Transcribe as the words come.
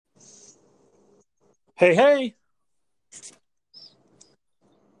Hey, hey.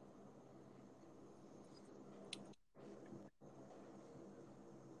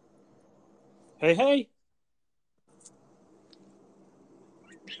 Hey, hey.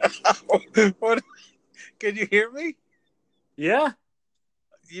 What? Can you hear me? Yeah.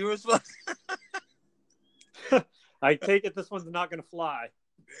 You were supposed. I take it this one's not going to fly.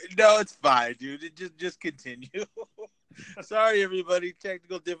 No, it's fine, dude. Just continue. Sorry, everybody.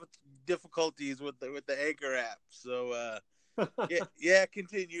 Technical difficulties with the Anchor app. So yeah,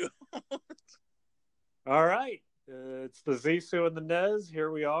 continue. All right. It's the Zisu and the Nez.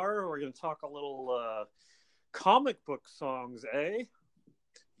 Here we are. We're going to talk a little comic book songs, eh?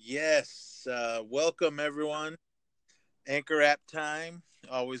 Yes. Welcome everyone. Anchor app time.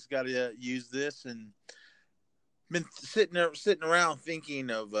 Always got to use this, and been sitting around thinking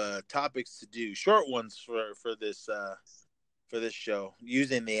of topics to do, short ones for this show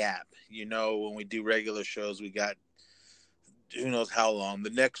using the app. You know, when we do regular shows, we got who knows how long. The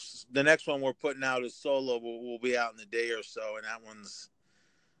next one we're putting out is solo. Will be out in a day or so, and that one's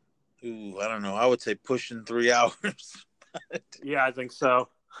I don't know. I would say pushing 3 hours. Yeah, I think so.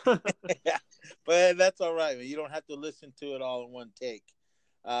 Yeah, but that's all right, man. You don't have to listen to it all in one take.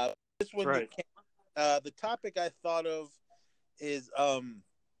 This That's one right. that came, the topic I thought of is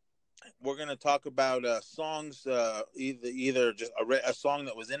we're gonna talk about songs, either just a song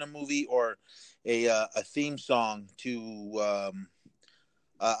that was in a movie or a theme song to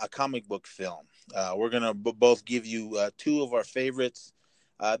a comic book film. We're gonna both give you two of our favorites.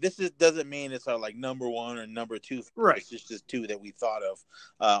 Doesn't mean it's our like number one or number two Right. favorites. It's just two that we thought of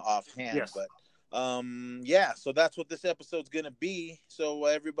offhand. Yes. But yeah, so that's what this episode's gonna be. So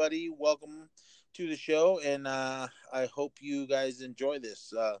everybody, welcome to the show, and I hope you guys enjoy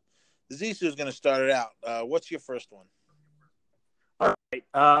this. Zisu is gonna start it out. What's your first one? All right.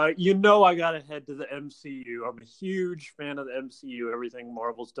 I got to head to the MCU. I'm a huge fan of the MCU, everything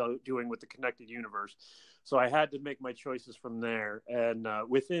Marvel's doing with the connected universe. So I had to make my choices from there. And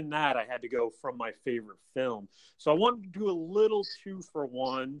within that, I had to go from my favorite film. So I wanted to do a little two for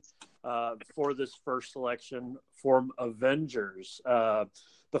one for this first selection from Avengers.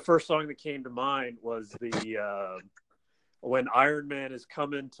 The first song that came to mind was the. When Iron Man is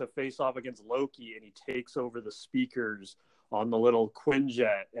coming to face off against Loki and he takes over the speakers on the little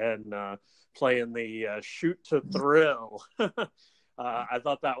Quinjet and playing the Shoot to Thrill. I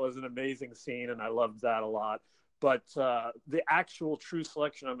thought that was an amazing scene and I loved that a lot. But the actual true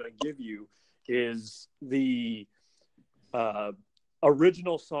selection I'm going to give you is the uh,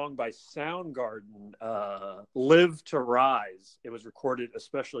 original song by Soundgarden, Live to Rise. It was recorded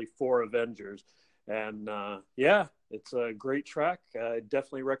especially for Avengers. And yeah, it's a great track. I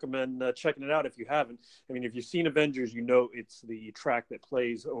definitely recommend checking it out if you haven't. I mean, if you've seen Avengers, you know it's the track that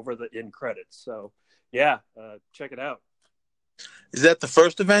plays over the end credits. So yeah, check it out. Is that the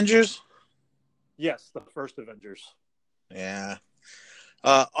first Avengers? Yes, the first Avengers. Yeah.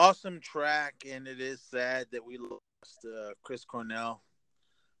 Awesome track, and it is sad that we lost Chris Cornell,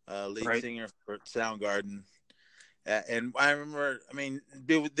 lead Right. singer for Soundgarden. And I remember, I mean,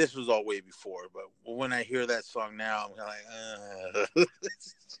 this was all way before, but when I hear that song now, I'm like,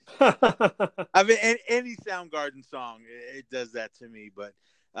 I mean, any Soundgarden song, it does that to me. But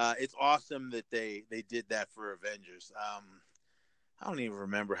it's awesome that they did that for Avengers. I don't even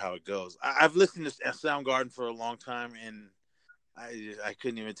remember how it goes. I've listened to Soundgarden for a long time, and I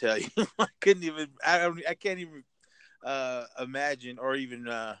couldn't even tell you. I can't even imagine or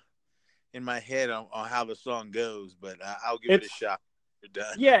even in my head on how the song goes. But I'll give it a it's shot. You're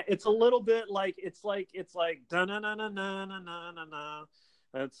done. Yeah, it's a little bit like it's like da na na na na na na na na.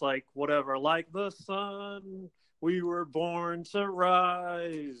 It's like whatever, like the sun, we were born to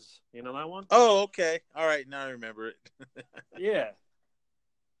rise. You know that one? Oh, okay. All right. Now I remember it. Yeah,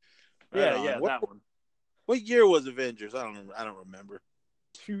 Right yeah, on. What that one. what year was Avengers? I don't remember.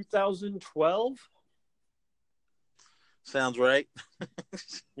 2012. Sounds right.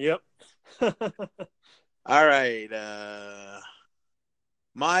 Yep. All right.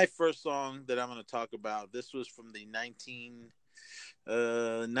 My first song that I'm going to talk about. This was from the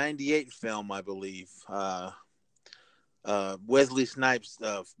 1998 film, I believe. Wesley Snipes'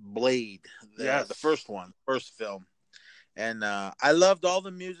 Blade, the Yes. first one, first film, and I loved all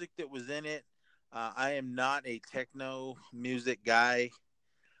the music that was in it. I am not a techno music guy.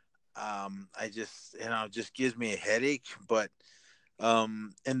 I just it just gives me a headache. But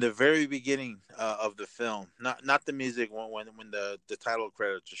in the very beginning of the film, not the music when the title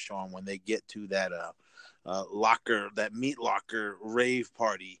credits are shown, when they get to that locker, that meat locker rave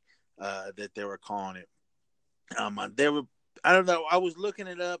party that they were calling it. They were I don't know. I was looking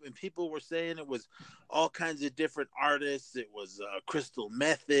it up, and people were saying it was all kinds of different artists. It was Crystal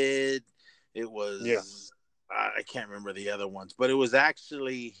Method. It Yeah. was I can't remember the other ones, but it was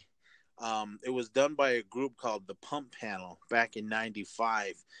actually it was done by a group called the Pump Panel back in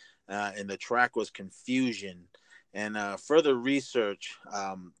 '95, and the track was Confusion. And further research,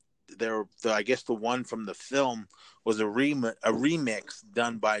 I guess the one from the film was a remix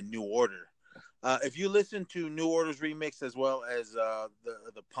done by New Order. If you listen to New Order's remix as well as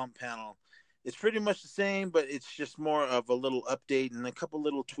the Pump Panel, it's pretty much the same, but it's just more of a little update and a couple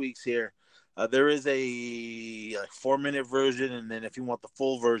little tweaks here. There is a 4 minute version, and then if you want the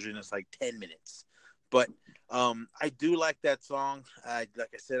full version, it's like 10 minutes. But I do like that song. Like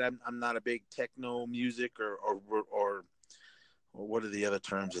I said, I'm not a big techno music or what are the other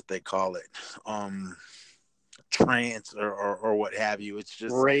terms that they call it? Trance or what have you. It's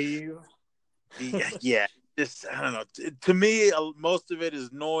just Rave. yeah, just I don't know. To me, most of it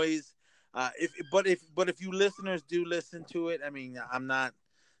is noise. If you listeners do listen to it, I mean, I'm not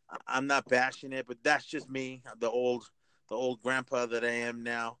bashing it, but that's just me, the old grandpa that I am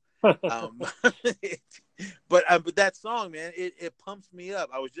now. Um, but that song, man, it pumps me up.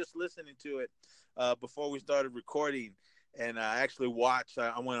 I was just listening to it before we started recording, and I actually watched.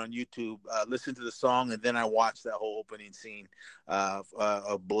 I went on YouTube, listened to the song, and then I watched that whole opening scene of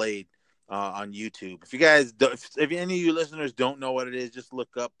Blade on YouTube. If you guys, if any of you listeners don't know what it is, just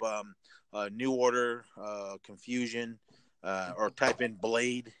look up New Order, Confusion, or type in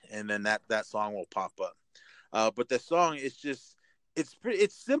Blade, and then that song will pop up. But the song is just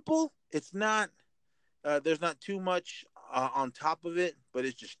it's simple. It's not there's not too much on top of it, but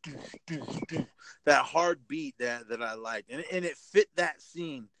it's just that hard beat that I like, and it fit that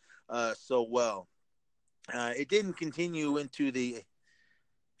scene so well. It didn't continue into the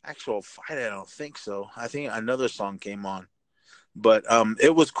actual fight. I don't think so. I think another song came on, but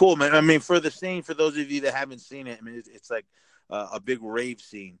it was cool, man. I mean, for the scene, for those of you that haven't seen it, I mean, it's like a big rave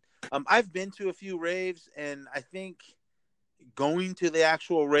scene. I've been to a few raves, and I think going to the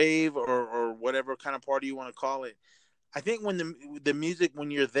actual rave or whatever kind of party you want to call it, I think when the music, when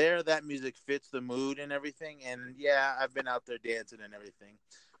you're there, that music fits the mood and everything. And yeah, I've been out there dancing and everything.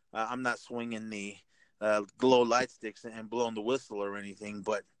 I'm not swinging the glow light sticks and blowing the whistle or anything,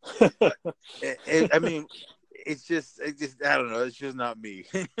 but I mean, I don't know. It's just not me.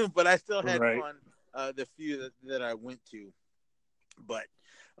 But I still had Right. fun. The few that I went to, but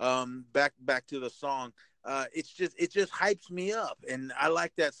back to the song. It just hypes me up, and I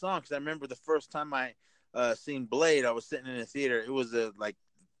like that song because I remember the first time I seen Blade. I was sitting in a theater. It was like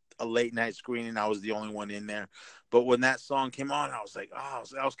a late night screening. I was the only one in there. But when that song came on, I was like, oh,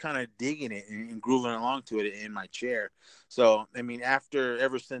 I was kind of digging it and grooving along to it in my chair. So, I mean,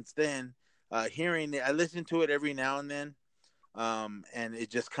 ever since then, hearing it, I listen to it every now and then. And it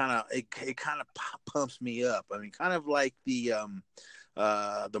just it kind of pumps me up. I mean, kind of like the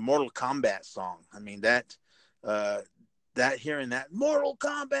Mortal Kombat song. I mean, that hearing that Mortal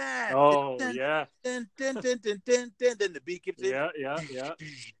Kombat. Oh Dun, yeah. dun, dun, dun, dun, dun, dun, then the beat kicks in. Yeah. Yeah. Yeah.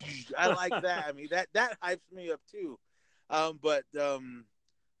 I like that. I mean, that hypes me up too. But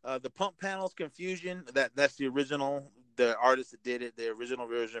the Pump Panels Confusion, that's the original, the artist that did it, the original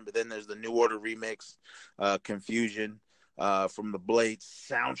version. But then there's the New Order remix, Confusion, from the Blade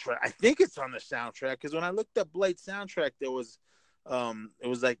soundtrack. I think it's on the soundtrack because when I looked up Blade soundtrack, there was it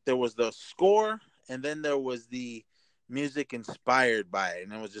was like there was the score and then there was the music inspired by it,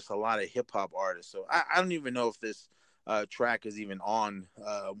 and it was just a lot of hip hop artists. So I don't even know if this track is even on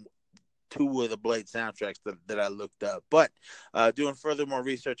two of the Blade soundtracks that I looked up. But doing further more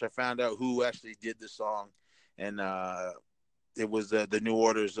research, I found out who actually did the song, and it was the New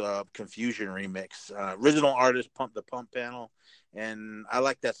Order's Confusion remix. Original artist, the Pump Panel, and I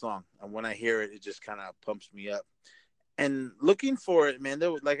like that song. And when I hear it, it just kind of pumps me up. And looking for it, man,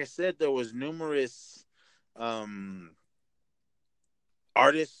 like I said, there was numerous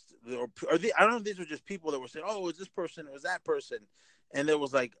artists, I don't know if these were just people that were saying, "Oh, it was this person, it was that person," and there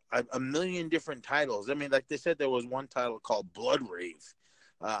was like a million different titles. I mean, like they said, there was one title called Blood Rave.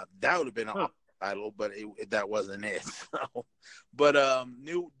 That would have been an awesome title, but that wasn't it. So, but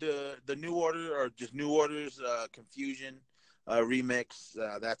the New Order, or just New Order's Confusion remix.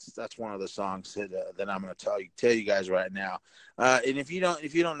 That's one of the songs that I'm going to tell you guys right now. And if you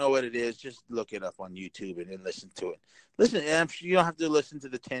don't know what it is, just look it up on YouTube and then listen to it. Listen, and I'm sure you don't have to listen to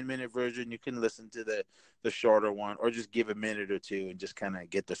the 10-minute version. You can listen to the shorter one, or just give a minute or two and just kind of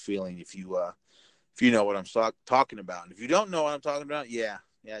get the feeling if you know what I'm talking about. And if you don't know what I'm talking about, yeah,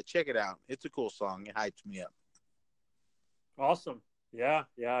 check it out. It's a cool song. It hypes me up. Awesome. Yeah,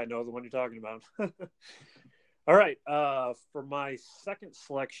 I know the one you're talking about. All right. For my second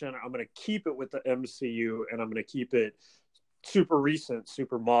selection, I'm going to keep it with the MCU, and I'm going to keep it super recent,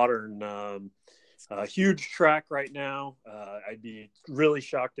 super modern. Huge track right now. I'd be really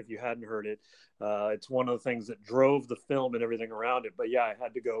shocked if you hadn't heard it. It's one of the things that drove the film and everything around it. But yeah, I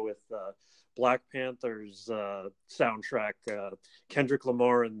had to go with Black Panther's soundtrack. Kendrick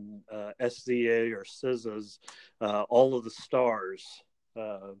Lamar and SZA or SZA's All of the Stars.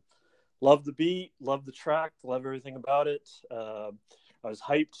 Love the beat, love the track, love everything about it. I was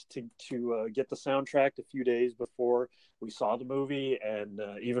hyped to get the soundtrack a few days before we saw the movie, and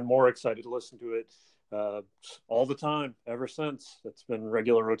even more excited to listen to it all the time ever since. It's been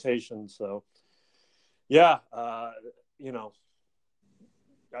regular rotation. So, yeah, you know,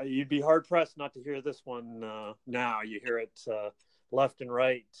 you'd be hard pressed not to hear this one now. You hear it left and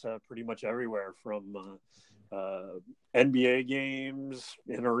right, pretty much everywhere from NBA games,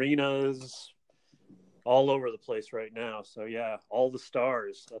 in arenas, all over the place right now. So yeah, All the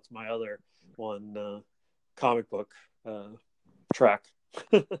Stars. That's my other one, comic book track.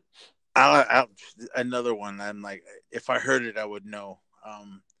 Another one. I'm like, if I heard it, I would know.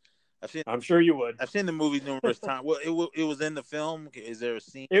 I'm sure you would. I've seen the movie numerous times. Well, it was in the film. Is there a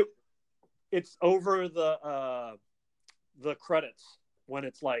scene? It's over the credits when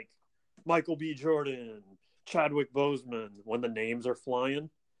it's like Michael B. Jordan, Chadwick Boseman, when the names are flying.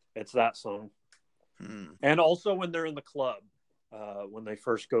 It's that song. And also when they're in the club, when they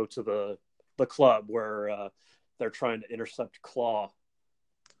first go to the club where they're trying to intercept Claw.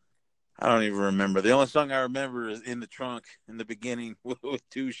 I don't even remember. The only song I remember is "In the Trunk" in the beginning with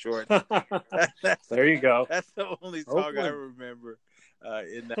Too Short. There you go. That's the only song I remember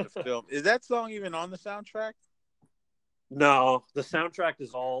in that film. Is that song even on the soundtrack? No, the soundtrack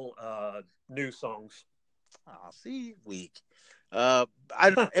is all new songs. Oh, see, weak.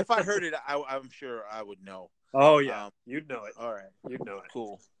 If I heard it, I'm sure I would know. Oh yeah, you'd know it. All right, you'd know it.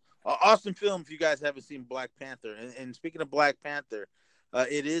 Cool, awesome film. If you guys haven't seen Black Panther, and speaking of Black Panther,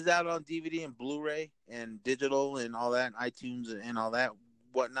 it is out on DVD and Blu-ray and digital and all that, and iTunes and all that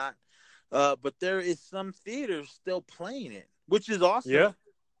whatnot. But there is some theaters still playing it, which is awesome. Yeah,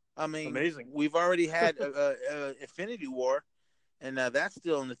 I mean, amazing. We've already had Infinity War, and that's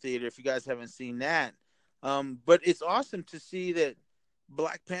still in the theater. If you guys haven't seen that. But it's awesome to see that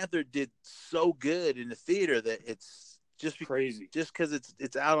Black Panther did so good in the theater that it's just crazy. Just because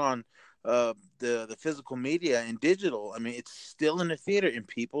it's out on the physical media and digital. I mean, it's still in the theater and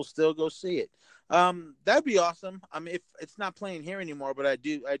people still go see it. That'd be awesome. I mean, if it's not playing here anymore, but I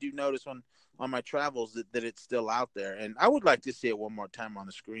do notice on my travels that it's still out there, and I would like to see it one more time on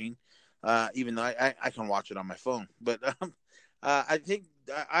the screen, even though I can watch it on my phone. But I think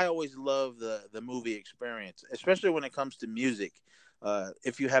I always love the movie experience, especially when it comes to music.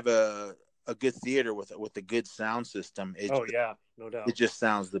 If you have a good theater with a good sound system, yeah, no doubt, it just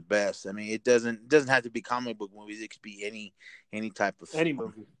sounds the best. I mean, it doesn't have to be comic book movies. It could be any type of any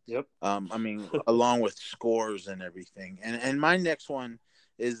movie. Yep. I mean, along with scores and everything. And my next one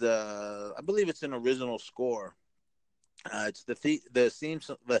is I believe it's an original score. It's the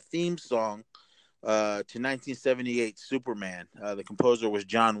theme song to 1978 Superman. The composer was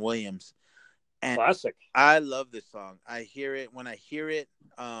John Williams. And classic. I love this song. I hear it when I hear it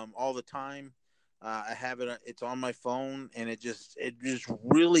all the time. I have it. It's on my phone, and it just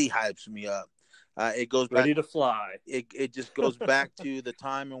really hypes me up. It goes ready back, to fly. It just goes back to the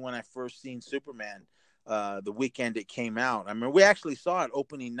time and when I first seen Superman. The weekend it came out. I mean, we actually saw it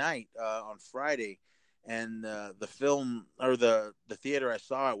opening night on Friday, and the film or the theater I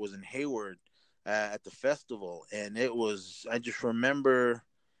saw it was in Hayward at the festival, and it was. I just remember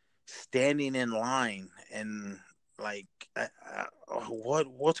standing in line and like,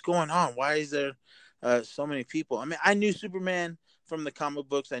 what's going on? Why is there so many people? I mean, I knew Superman from the comic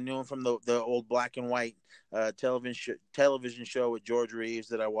books. I knew him from the old black and white television show with George Reeves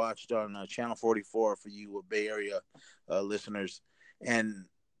that I watched on Channel 44 for you Bay Area listeners. And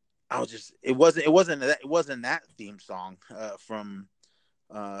I was just it wasn't that theme song from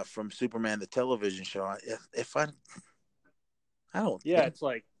Superman the television show. If I don't. Yeah, it's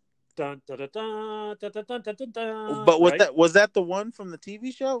like dun dun dun dun dun dun dun dun dun. But was that the one from the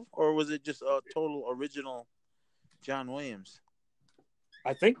TV show, or was it just a total original John Williams?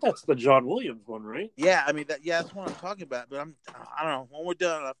 I think that's the John Williams one, right? Yeah, I mean that's what I'm talking about. But I don't know. When we're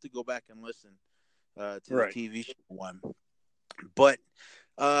done, I'll have to go back and listen to the TV show one. But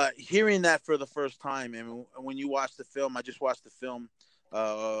hearing that for the first time, and when you watch the film, I just watched the film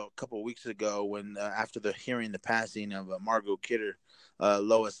a couple of weeks ago when after hearing the passing of Margot Kidder,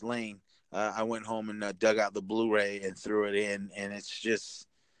 Lois Lane, I went home and dug out the Blu-ray and threw it in, and it's just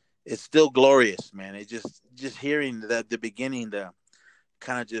it's still glorious, man. It just hearing the beginning, the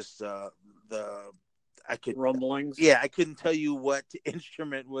kind of just the I could Rumblings. yeah, I couldn't tell you what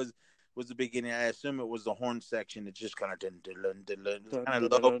instrument was the beginning. I assume it was the horn section. It's just kind of Dun, kind dun, of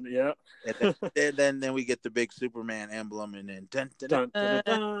dun, low, dun, yeah. and then we get the big Superman emblem, and then Dun, dun, dun,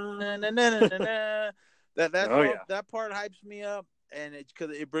 dun. that Oh song, yeah. that part hypes me up, and it's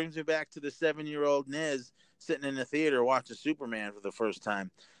because it brings me back to the 7-year-old Nez sitting in the theater watching Superman for the first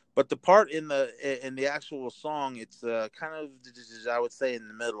time. But the part in the actual song, it's kind of, I would say, in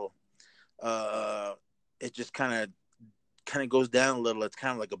the middle. It just kind of goes down a little. It's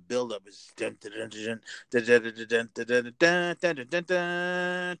kind of like a buildup. It's that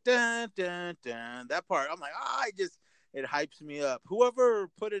part. I'm like, it hypes me up. Whoever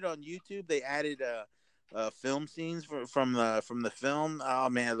put it on YouTube, they added film scenes from the film. Oh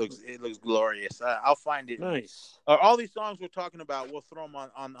man, it looks glorious. I'll find it. Nice. All these songs we're talking about, we'll throw them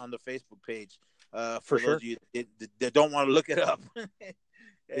on the Facebook page. For For those sure. of you that don't want to look it up,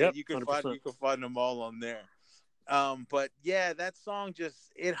 Yep. you can 100%. find them all on there. But yeah, that song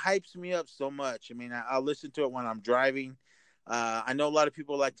it hypes me up so much. I mean, I'll listen to it when I'm driving. I know a lot of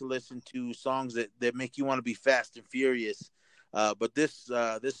people like to listen to songs that make you want to be fast and furious. But this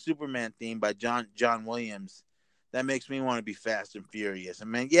Superman theme by John Williams, that makes me want to be fast and furious. I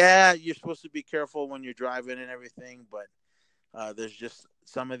mean, yeah, you're supposed to be careful when you're driving and everything, but there's just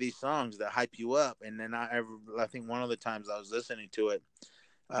some of these songs that hype you up. And then I think one of the times I was listening to it,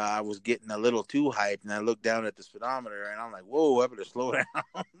 I was getting a little too hyped, and I looked down at the speedometer, and I'm like, "Whoa, I better slow down."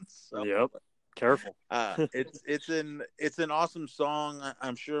 So, Yep. Careful. it's an awesome song.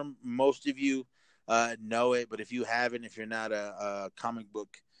 I'm sure most of you know it, but if you haven't, if you're not a comic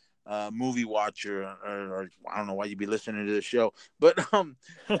book movie watcher, or I don't know why you'd be listening to the show, but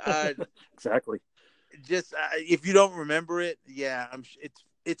Exactly. just if you don't remember it, yeah,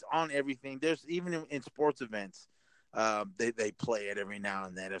 it's on everything. There's even in sports events. They play it every now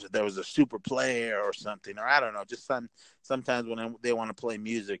and then. If there was a super player or something, or I don't know, just sometimes when they want to play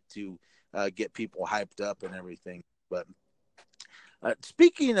music to get people hyped up and everything. But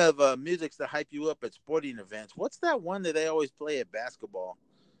speaking of musics that hype you up at sporting events, what's that one that they always play at basketball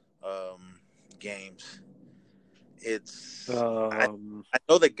games? It's I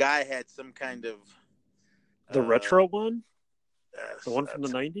know the guy had some kind of The uh, retro one, the one uh, from the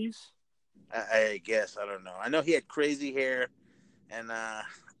 '90s. I guess I don't know. I know he had crazy hair, and I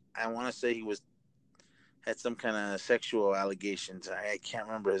want to say he had some kind of sexual allegations. I can't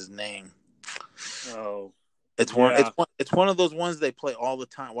remember his name. Oh, It's one. yeah, It's one of those ones they play all the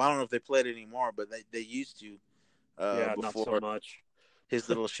time. Well, I don't know if they play it anymore, but they used to yeah, not so before much. his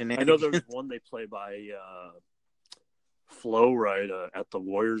little I know there's shenanigans. one they play by Flow Rida at the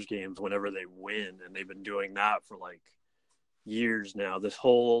Warriors games whenever they win, and they've been doing that for like years now. This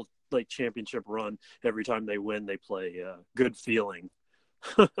whole like championship run, every time they win, they play "Good Feeling."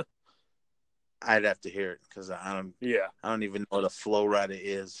 I'd have to hear it because Yeah. I don't even know what a flow rider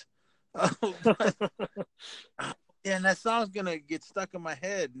is. Yeah, and that song's gonna get stuck in my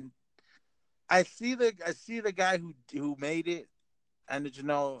head. And I see the guy who made it, and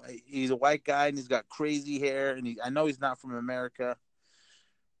he's a white guy and he's got crazy hair, and I know he's not from America.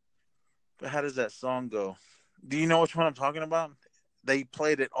 But how does that song go? Do you know which one I'm talking about? They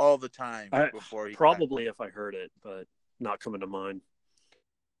played it all the time I before he got. probably if I heard it, but not coming to mind.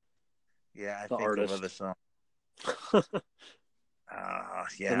 Yeah, I The think of other artist. songs. And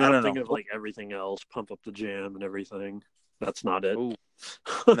Yeah, I then I'm don't know. thinking of like everything else, Pump Up the Jam and everything. That's not it. Ooh,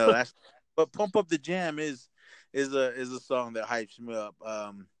 no, but Pump Up the Jam is a song that hypes me up.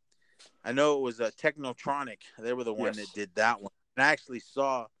 I know it was a Technotronic. They were the one that Yes. did that one. And I actually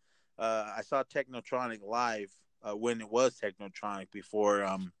saw Technotronic live when it was Technotronic before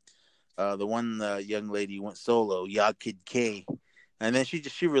the one young lady went solo, Ya Kid K, and then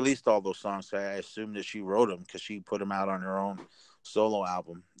she released all those songs. So I assumed that she wrote them because she put them out on her own solo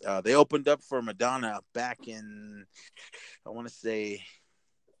album. They opened up for Madonna back in, I want to say,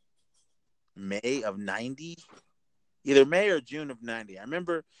 May of '90, either May or June of '90. I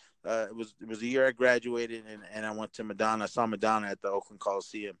remember it was the year I graduated, and I went to Madonna. I saw Madonna at the Oakland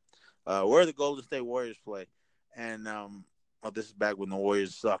Coliseum, where the Golden State Warriors play, and well, this is back when the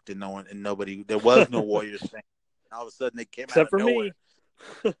Warriors sucked and nobody, there was no Warriors fan. All of a sudden, they came out Except of for nowhere.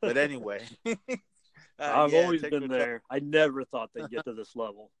 me. But anyway, I've yeah, always been there. I never thought they'd get to this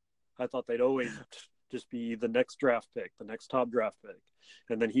level. I thought they'd always just be the next draft pick, the next top draft pick.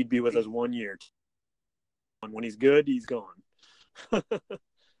 And then he'd be with us 1 year. And when he's good, he's gone.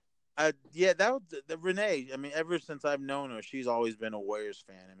 Yeah, that was Renee. I mean, ever since I've known her, she's always been a Warriors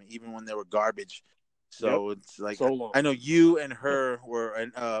fan. I mean, even when they were garbage, Yep. So it's like So long. I know you and her were,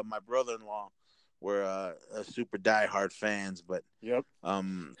 and my brother-in-law were super diehard fans. But Yep.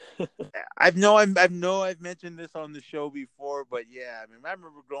 I've mentioned this on the show before, but yeah, I mean, I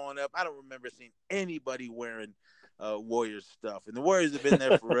remember growing up. I don't remember seeing anybody wearing Warriors stuff, and the Warriors have been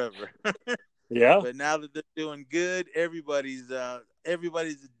there forever. Yeah. But now that they're doing good, everybody's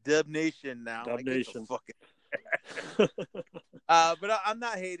Dub Nation now. Dub Like, get the Nation. fucking. But I'm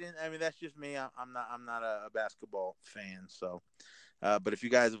not hating. I mean, that's just me. I'm not a basketball fan. So, but if you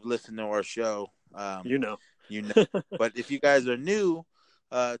guys have listened to our show, you know. you know. But if you guys are new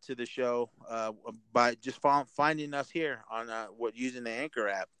to the show, by just finding us here on using the Anchor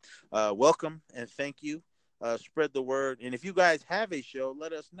app, welcome and thank you. Spread the word, and if you guys have a show,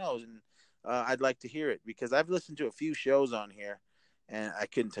 let us know, and I'd like to hear it, because I've listened to a few shows on here, and I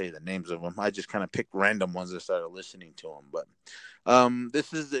couldn't tell you the names of them. I just kind of picked random ones and started listening to them. But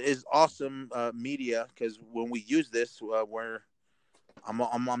this is awesome media, because when we use this,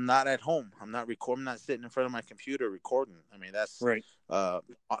 I'm not at home. I'm not recording. I'm not sitting in front of my computer recording. I mean, that's Right. the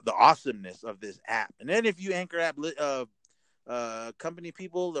awesomeness of this app. And then if you Anchor app company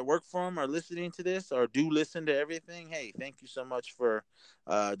people that work for them are listening to this or do listen to everything, hey, thank you so much for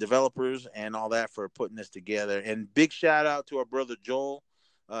developers and all that for putting this together. And big shout out to our brother Joel.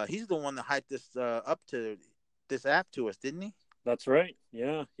 He's the one that hyped this up to this app to us, didn't he? That's right.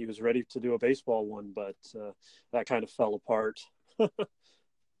 Yeah, he was ready to do a baseball one, but that kind of fell apart. You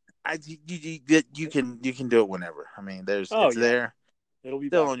can do it whenever. I mean, it's there. It'll be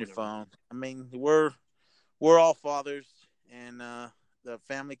Still back on your whenever. phone. I mean, we're all fathers, and the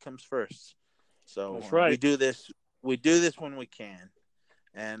family comes first. So That's right. we do this when we can.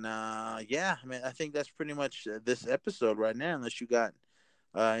 And yeah, I mean, I think that's pretty much this episode right now, unless you got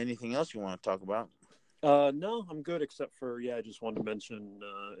anything else you want to talk about. No, I'm good, except for, I just wanted to mention,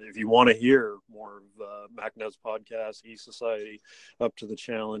 if you want to hear more of MacNet's podcast, E-Society, Up to the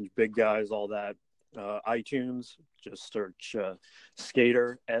Challenge, Big Guys, all that, iTunes, just search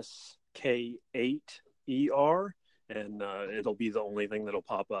Skater, SK8ER, and it'll be the only thing that'll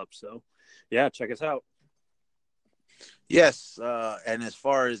pop up. So, yeah, check us out. Yes, and as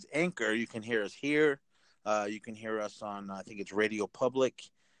far as Anchor, you can hear us here. You can hear us on, I think it's Radio Public.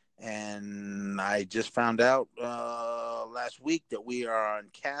 And I just found out last week that we are on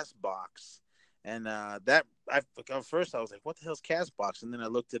Castbox, and at first I was like, "What the hell's Castbox?" And then I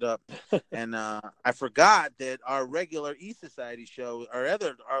looked it up, and I forgot that our regular E-Society show, our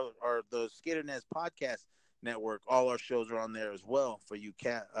the SkaterNet podcast network, all our shows are on there as well for you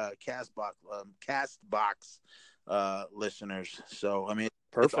Castbox listeners. So I mean,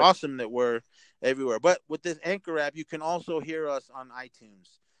 Perfect. It's awesome that we're everywhere. But with this Anchor app, you can also hear us on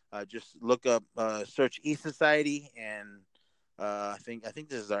iTunes. Just look up, search E-Society, and I think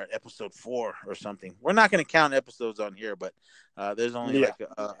this is our episode 4 or something. We're not going to count episodes on here, but there's only like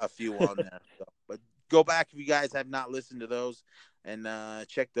a few on there. So, but go back if you guys have not listened to those, and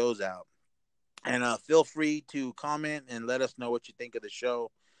check those out. And feel free to comment and let us know what you think of the show,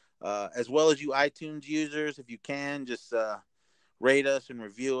 as well as you iTunes users. If you can, just rate us and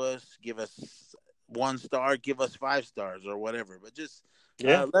review us. Give us 1 star, give us 5 stars or whatever. But just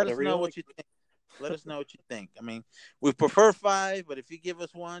let us know what you think. Let us know what you think. I mean, we prefer 5, but if you give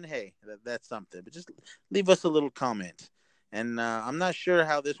us 1, hey, that's something. But just leave us a little comment. And I'm not sure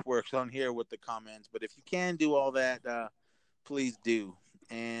how this works on here with the comments, but if you can do all that, please do.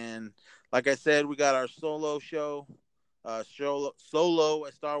 And like I said, we got our solo show, a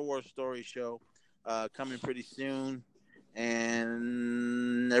Star Wars story show coming pretty soon,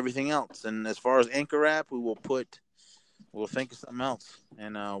 and everything else. And as far as Anchor app, we'll think of something else,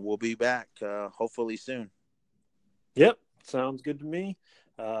 and we'll be back hopefully soon. Yep, sounds good to me.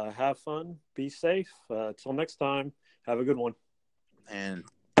 Have fun, be safe. Till next time, have a good one. And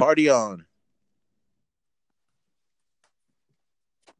party on.